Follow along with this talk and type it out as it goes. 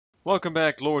Welcome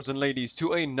back, lords and ladies,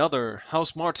 to another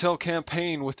House Martell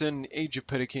campaign within Age of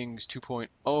Petty Kings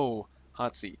 2.0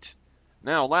 hot seat.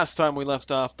 Now, last time we left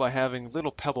off by having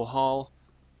Little Pebble Hall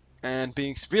and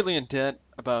being severely in debt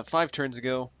about 5 turns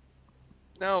ago.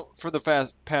 Now, for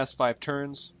the past 5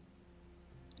 turns,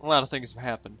 a lot of things have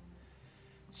happened.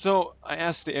 So, I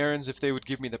asked the Errands if they would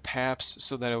give me the paps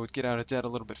so that I would get out of debt a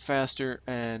little bit faster,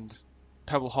 and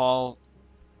Pebble Hall,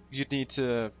 you'd need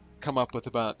to come up with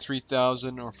about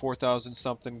 3,000 or 4,000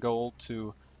 something gold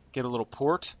to get a little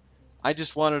port. I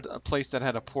just wanted a place that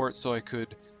had a port so I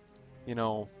could, you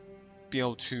know, be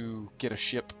able to get a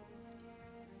ship.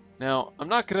 Now, I'm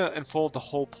not going to unfold the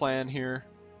whole plan here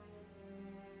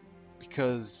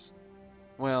because,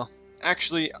 well,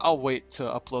 actually, I'll wait to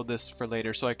upload this for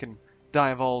later so I can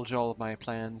divulge all of my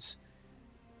plans.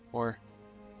 Or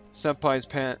Senpai's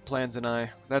plans and I.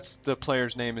 That's the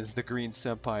player's name is the Green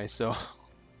Senpai, so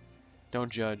don't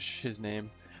judge his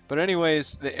name. But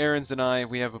anyways, the Errands and I,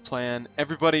 we have a plan.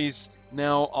 Everybody's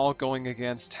now all going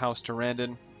against House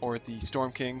Durandon, or the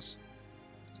Storm Kings.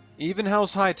 Even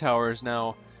House Hightower is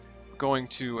now going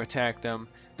to attack them.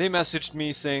 They messaged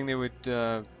me saying they would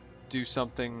do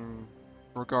something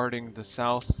regarding the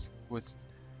south with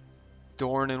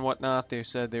Dorne and whatnot. They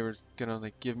said they were gonna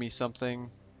like give me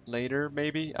something later,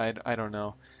 maybe? I don't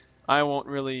know. I won't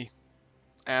really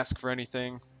ask for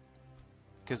anything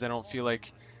because I don't feel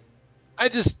like I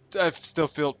still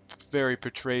feel very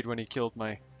betrayed when he killed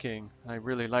my king. I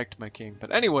really liked my king.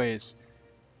 But anyways,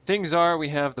 things are we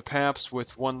have the Paps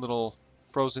with one little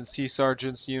Frozen Sea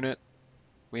Sergeants unit.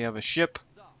 We have a ship.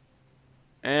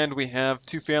 And we have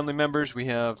two family members. We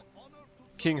have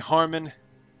King Harmon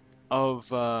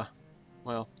of,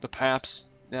 well, the Paps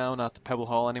now, not the Pebble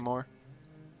Hall anymore.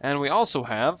 And we also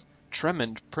have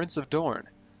Tremond, Prince of Dorne.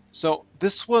 So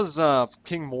this was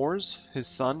King Mor's, his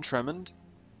son, Tremond.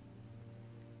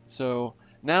 So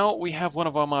now we have one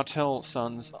of our Martell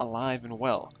sons alive and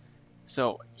well.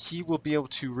 So he will be able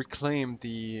to reclaim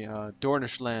the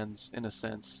Dornish lands in a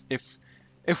sense,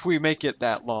 if we make it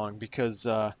that long, because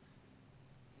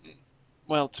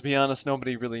well, to be honest,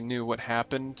 nobody really knew what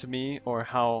happened to me or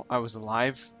how I was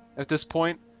alive at this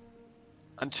point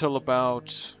until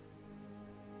about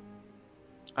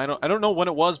I don't know when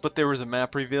it was, but there was a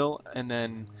map reveal, and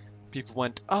then people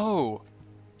went, "Oh,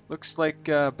 looks like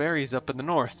Barry's up in the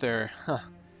north there. Huh.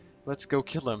 Let's go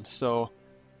kill him." So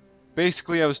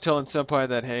basically, I was telling Senpai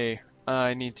that, hey,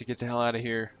 I need to get the hell out of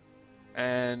here.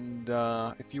 And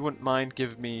if you wouldn't mind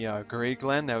giving me Grey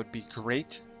Glen, that would be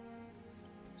great.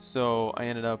 So I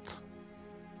ended up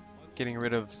getting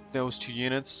rid of those 2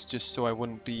 units just so I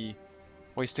wouldn't be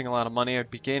wasting a lot of money.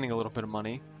 I'd be gaining a little bit of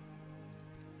money.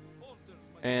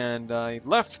 And I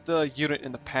left the unit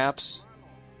in the Paps.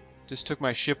 Just took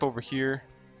my ship over here.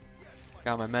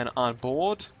 Got my men on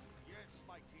board.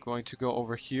 Going to go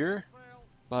over here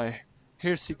by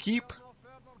Hersey Keep.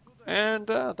 And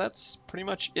that's pretty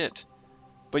much it.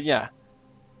 But yeah,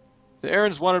 the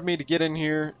Errands wanted me to get in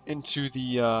here into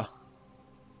the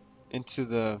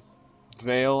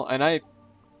Vale, and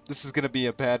this is gonna be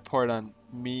a bad part on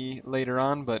me later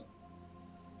on, but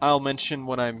I'll mention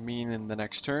what I mean in the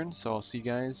next turn. So I'll see you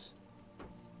guys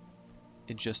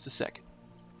in just a second.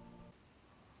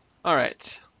 All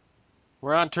right,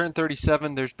 we're on turn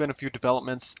 37. There's been a few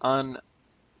developments on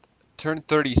turn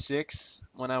 36.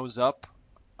 When I was up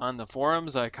on the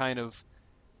forums, I kind of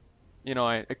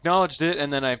I acknowledged it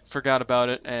and then I forgot about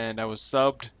it and I was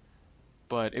subbed,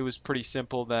 but it was pretty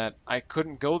simple that I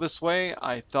couldn't go this way.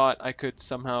 I thought I could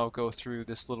somehow go through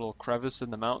this little crevice in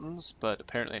the mountains, but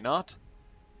apparently not.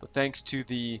 But thanks to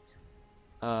the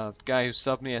guy who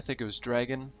subbed me, I think it was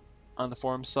Dragon on the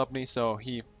forum subbed me, so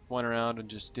he went around and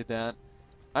just did that.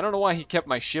 I don't know why he kept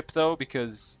my ship though,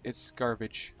 because it's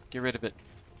garbage. Get rid of it.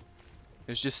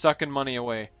 It was just sucking money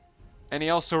away. And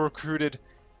he also recruited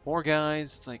more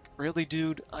guys. It's like, really,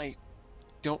 dude? I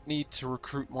don't need to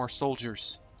recruit more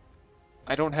soldiers.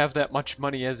 I don't have that much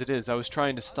money as it is. I was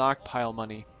trying to stockpile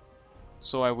money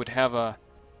so I would have a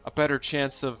better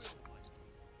chance of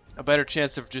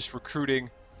just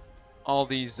recruiting all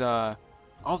these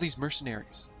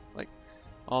mercenaries, like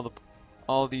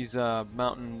all these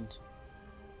mountain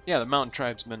the mountain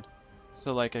tribesmen.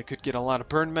 So like I could get a lot of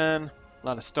burnmen, a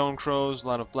lot of stone crows, a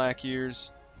lot of black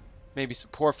ears, maybe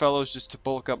some poor fellows just to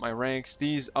bulk up my ranks.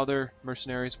 These other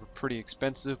mercenaries were pretty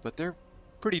expensive, but they're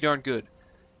pretty darn good.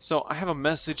 So I have a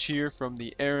message here from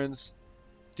the Errands.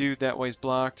 Dude, that way's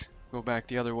blocked. Go back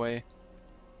the other way.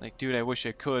 Like, dude, I wish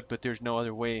I could, but there's no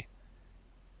other way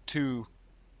to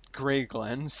Grey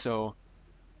Glen, so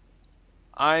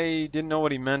I didn't know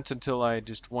what he meant until I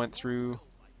just went through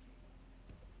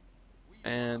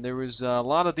and there was a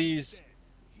lot of these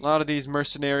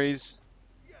mercenaries.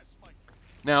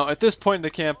 Now, at this point in the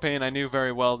campaign, I knew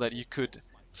very well that you could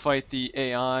fight the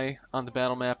AI on the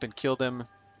battle map and kill them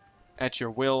at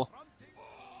your will.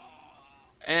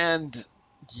 And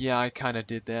yeah, I kind of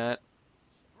did that.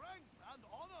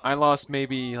 I lost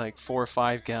maybe like 4 or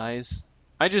 5 guys.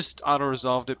 I just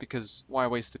auto-resolved it because why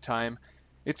waste the time?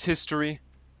 It's history.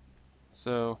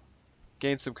 So,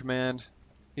 gain some command.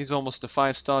 He's almost a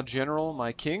 5-star general,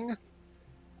 my king.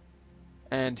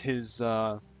 And his,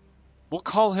 we'll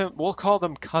call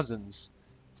them cousins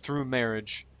through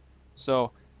marriage.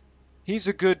 So, he's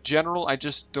a good general, I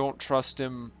just don't trust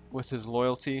him with his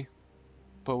loyalty.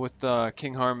 But with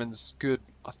King Harmon's good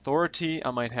authority, I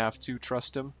might have to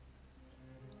trust him.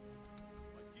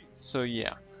 So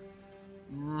yeah.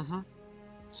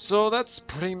 So that's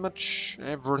pretty much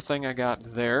everything I got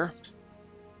there.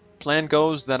 Plan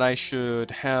goes that I should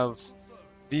have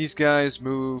these guys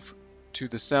move to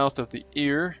the south of the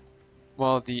Ear,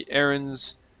 while the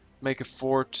Erins make a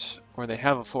fort, or they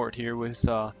have a fort here with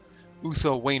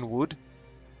Utha Wainwood.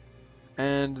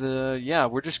 And yeah,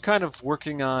 we're just kind of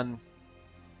working on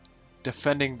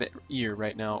defending the Ear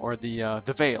right now, or the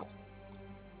Vale.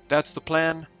 That's the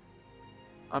plan.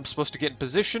 I'm supposed to get in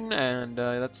position, and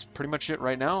that's pretty much it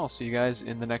right now. I'll see you guys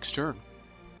in the next turn.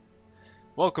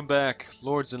 Welcome back,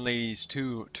 lords and ladies,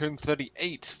 to turn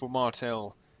 38 for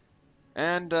Martell.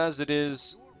 And as it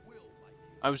is,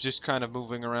 I was just kind of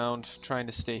moving around, trying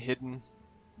to stay hidden,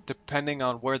 depending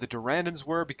on where the Durandans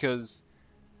were, because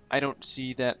I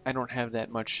don't have that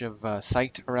much of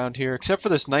sight around here, except for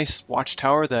this nice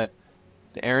watchtower that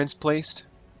the Erins placed.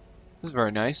 This is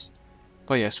very nice.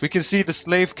 But yes, we can see the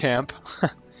slave camp.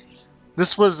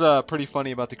 This was pretty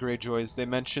funny about the Greyjoys. They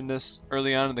mentioned this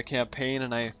early on in the campaign,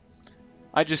 and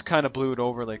I just kind of blew it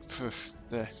over like,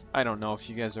 I don't know if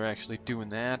you guys are actually doing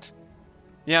that.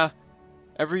 Yeah,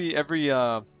 every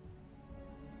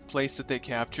place that they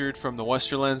captured from the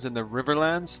Westerlands and the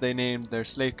Riverlands, they named their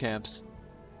slave camps.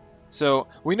 So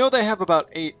we know they have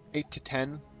about 8 to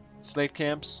 10 slave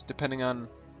camps, depending on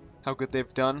how good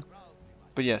they've done.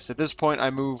 But yes, at this point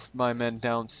I move my men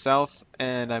down south,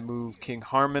 and I move King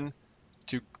Harmon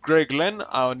to Greglen,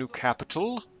 our new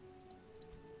capital,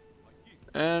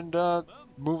 and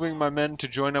moving my men to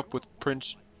join up with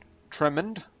Prince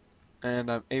Tremond,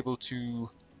 and I'm able to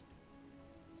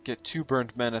get 2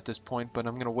 burned men at this point, but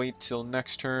I'm going to wait till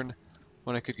next turn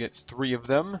when I could get 3 of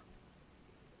them,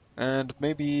 and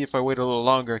maybe if I wait a little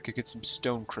longer I could get some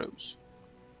stone crows.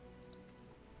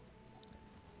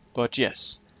 But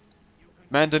yes,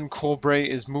 Mandan Corbray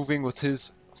is moving with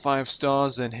his 5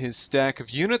 stars and his stack of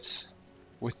units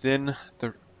within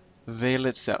the Vale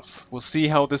itself. We'll see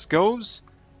how this goes.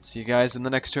 See you guys in the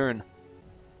next turn.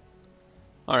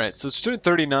 Alright, so it's turn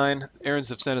 39. Erins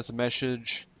have sent us a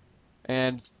message,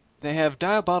 and they have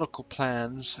diabolical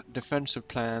plans, defensive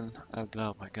plan.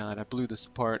 Oh my god, I blew this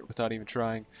apart without even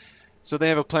trying. So they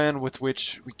have a plan with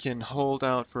which we can hold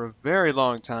out for a very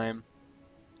long time.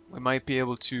 We might be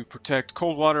able to protect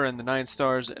Coldwater and the 9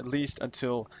 stars at least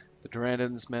until the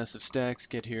Durandans' massive stacks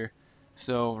get here.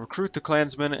 So recruit the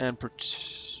clansmen and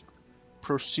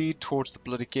proceed towards the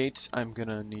Bloody Gates. I'm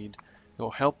gonna need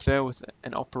your help there with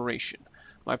an operation.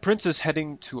 My prince is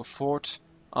heading to a fort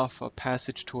off a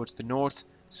passage towards the north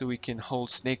so we can hold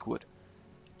Snakewood.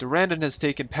 Durandon has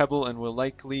taken Pebble and will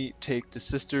likely take the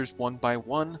sisters one by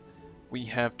one. We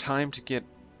have time to get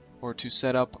or to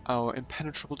set up our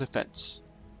impenetrable defense.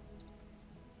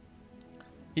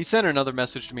 He sent another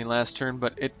message to me last turn,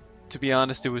 but to be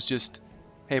honest, it was just,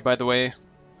 hey, by the way,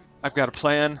 I've got a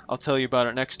plan. I'll tell you about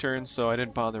it next turn, so I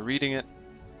didn't bother reading it.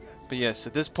 But yes,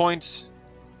 at this point,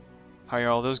 hire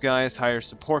all those guys, hire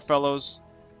some poor fellows.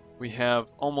 We have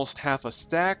almost half a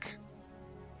stack,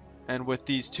 and with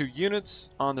these 2 units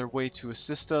on their way to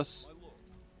assist us,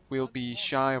 we'll be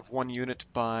shy of 1 unit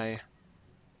by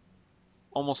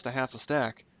almost a half a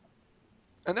stack.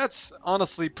 And that's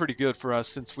honestly pretty good for us,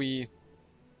 since we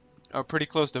are pretty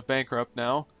close to bankrupt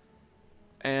now,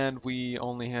 and we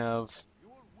only have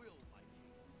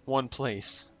 1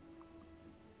 place.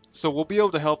 So we'll be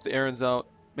able to help the Erins out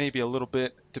maybe a little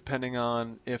bit, depending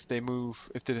on if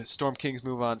the Storm Kings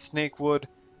move on Snakewood,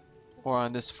 or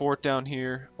on this fort down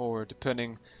here, or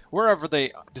depending wherever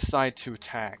they decide to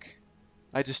attack.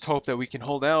 I just hope that we can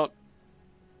hold out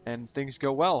and things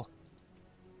go well.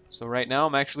 So right now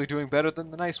I'm actually doing better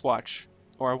than the Nice Watch,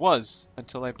 or I was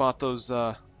until I bought those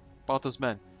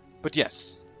men. But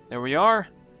yes, there we are,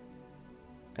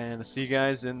 and I'll see you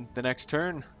guys in the next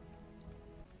turn.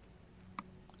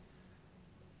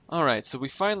 Alright, so we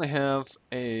finally have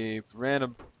a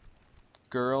random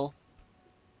girl.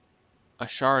 A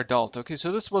Shar adult. Okay,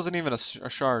 so this wasn't even a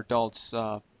Shar adults.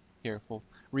 Here, we'll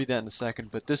read that in a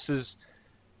second. But this is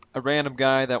a random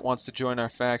guy that wants to join our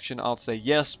faction. I'll say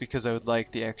yes because I would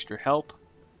like the extra help.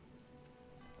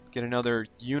 Get another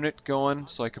unit going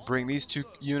so I could bring these 2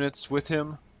 units with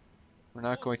him. We're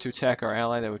not going to attack our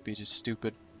ally. That would be just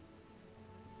stupid.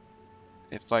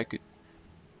 If I could...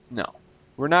 No.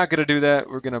 We're not going to do that.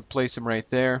 We're going to place him right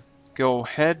there. Go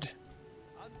ahead.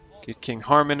 Get King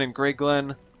Harmon and Grey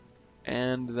Glen.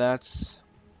 And that's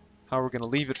how we're going to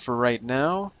leave it for right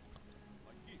now.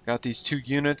 Got these 2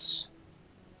 units.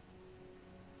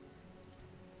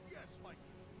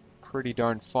 Pretty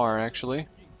darn far, actually.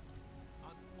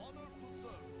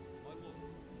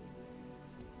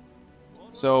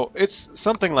 So it's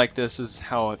something like this is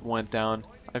how it went down.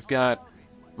 I've got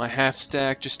my half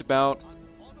stack just about,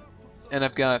 and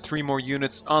I've got 3 more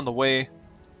units on the way.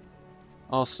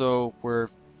 Also, we're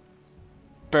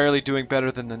barely doing better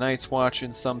than the Night's Watch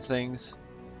in some things.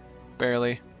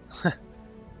 Barely.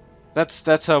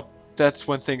 That's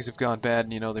when things have gone bad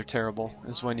and you know they're terrible,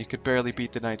 is when you could barely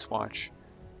beat the Night's Watch.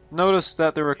 Notice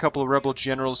that there were a couple of rebel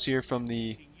generals here from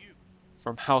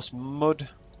House Mud.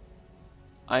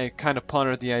 I kind of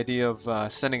pondered the idea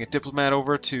of sending a diplomat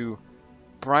over to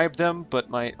bribe them, but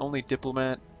my only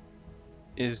diplomat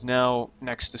is now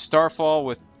next to Starfall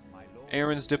with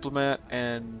Aaron's diplomat,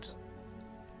 and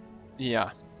yeah,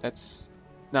 that's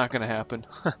not gonna happen.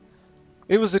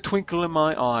 It was a twinkle in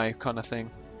my eye kind of thing.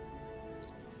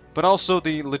 But also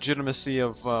the legitimacy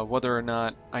of whether or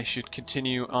not I should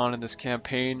continue on in this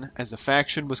campaign as a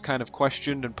faction was kind of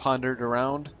questioned and pondered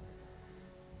around.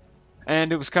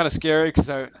 And it was kind of scary because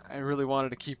I really wanted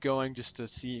to keep going just to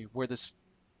see where this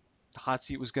hot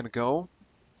seat was going to go.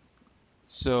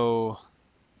 So,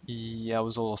 yeah, I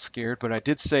was a little scared. But I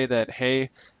did say that, hey,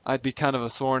 I'd be kind of a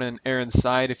thorn in Aaron's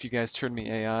side if you guys turned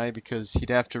me AI because he'd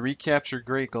have to recapture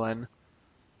Grey Glen.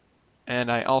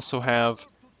 And I also have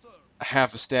a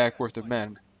half a stack worth of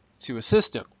men to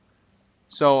assist him.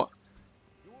 So,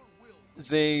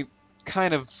 they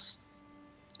kind of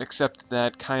accepted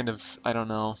that, kind of, I don't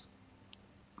know.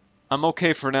 I'm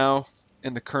okay for now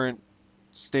in the current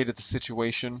state of the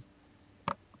situation,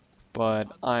 but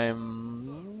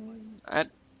I'm at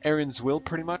Aaron's will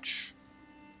pretty much.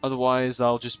 Otherwise,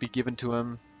 I'll just be given to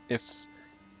him if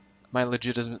my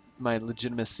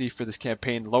legitimacy for this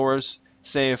campaign lowers.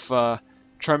 Say if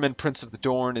Charmin Prince of the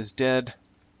Dorn is dead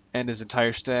and his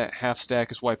entire half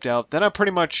stack is wiped out, then I'm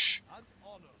pretty much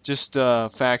just a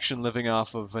faction living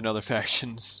off of another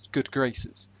faction's good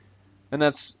graces. And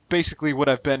that's basically what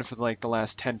I've been for like the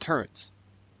last 10 turns.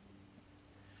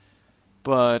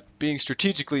 But being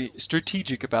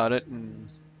strategic about it, and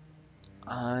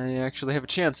I actually have a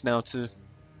chance now to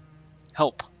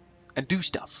help and do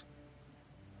stuff.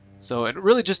 So it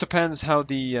really just depends how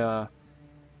the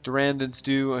Durandans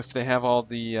do, if they have all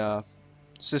the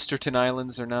Sisterton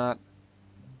Islands or not.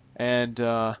 And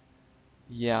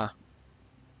yeah,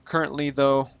 currently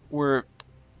though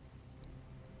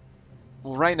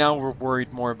right now we're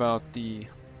worried more about the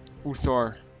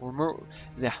Uthor.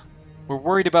 We're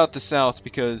worried about the south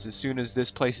because as soon as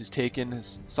this place is taken,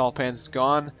 as Salpans is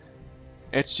gone,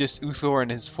 it's just Uthor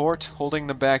and his fort holding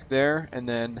them back there, and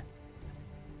then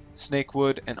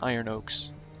Snakewood and Iron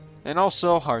Oaks. And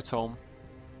also Hearthome.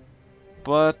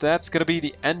 But that's going to be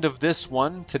the end of this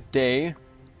one today.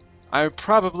 I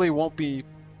probably won't be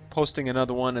posting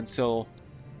another one until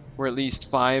we're at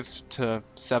least 5 to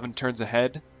 7 turns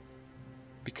ahead.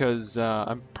 Because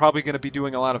I'm probably going to be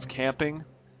doing a lot of camping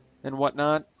and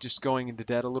whatnot, just going into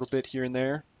debt a little bit here and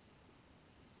there.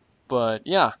 But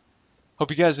yeah, hope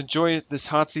you guys enjoy this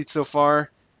hot seat so far,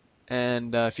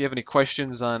 and if you have any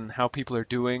questions on how people are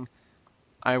doing,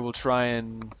 I will try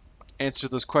and answer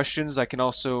those questions. I can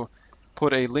also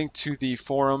put a link to the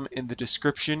forum in the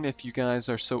description if you guys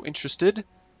are so interested.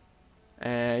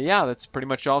 Yeah, that's pretty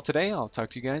much all today. I'll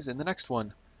talk to you guys in the next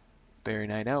one. Berry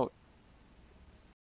night out.